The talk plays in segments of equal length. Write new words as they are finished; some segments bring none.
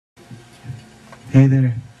Hey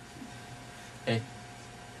there. Hey.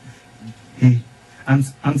 Hey,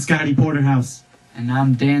 I'm Scotty Porterhouse. And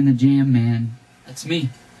I'm Dan the Jam Man. That's me.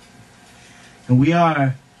 And we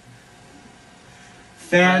are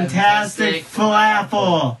Fantastic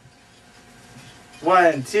Falafel.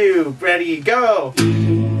 1, 2, ready, go!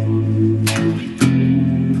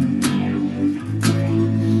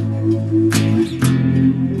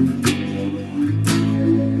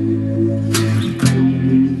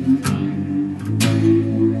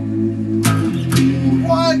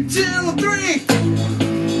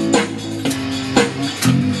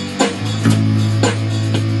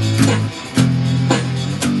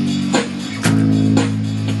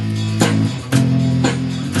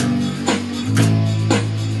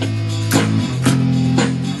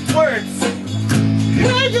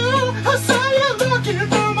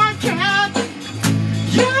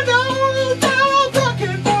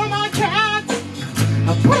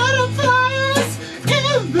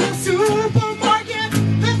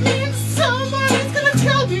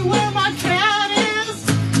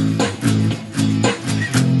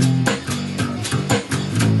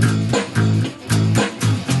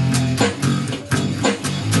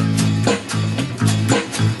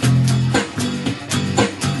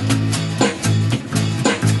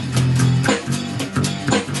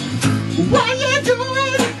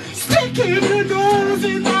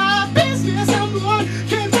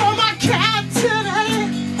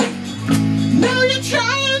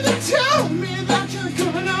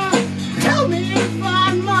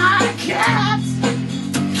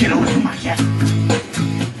 Get away from my cat!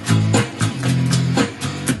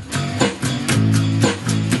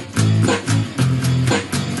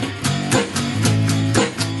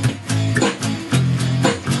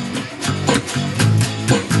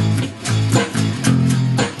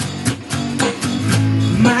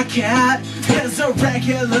 My cat is a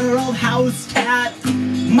regular old house cat.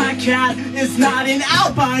 My cat is not an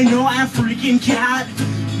albino African cat.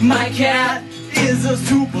 My cat is a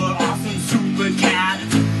super awesome super cat.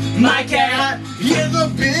 My cat is a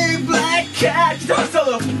big black cat. Guitar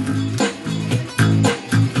solo.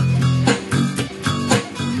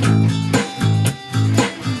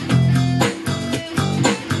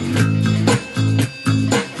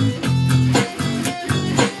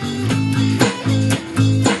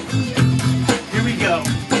 Here we go.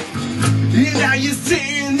 And now you're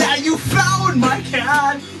saying that you found my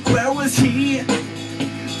cat. Where was he?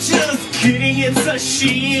 Just kidding, it's a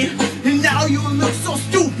she. And now you look so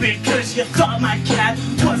stupid cause you thought my cat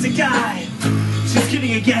was a guy. Just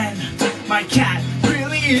kidding again. My cat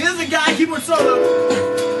really is a guy. Keyboard solo.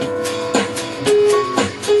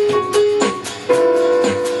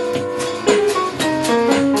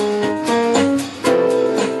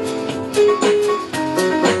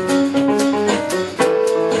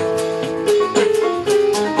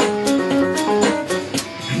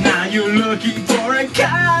 Now you're looking for a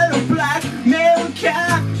cat, a black male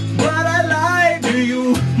cat. But I lied to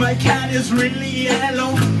you, my cat is really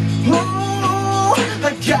yellow. Oh,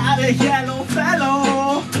 I got a yellow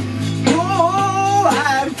fellow. Oh,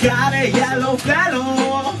 I've got a yellow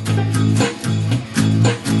fellow.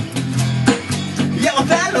 Yellow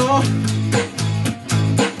fellow.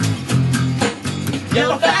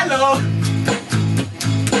 Yellow fellow.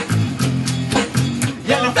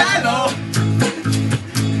 Yellow fellow.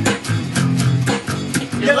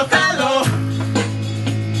 Yellow fellow.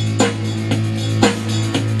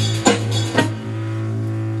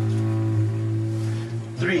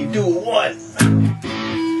 3, 2, 1.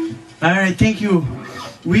 Alright, thank you.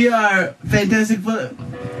 We are Fantastic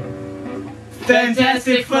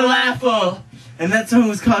Falafel. And that song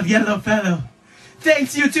was called Yellow Fellow.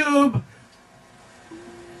 Thanks, YouTube.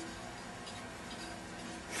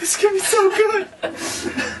 This is gonna be so good.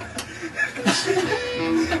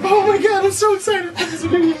 Oh my god, I'm so excited for this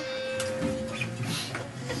video.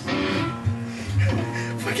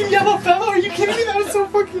 Fucking Yellow Fellow, are you kidding me? That was so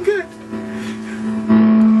fucking good.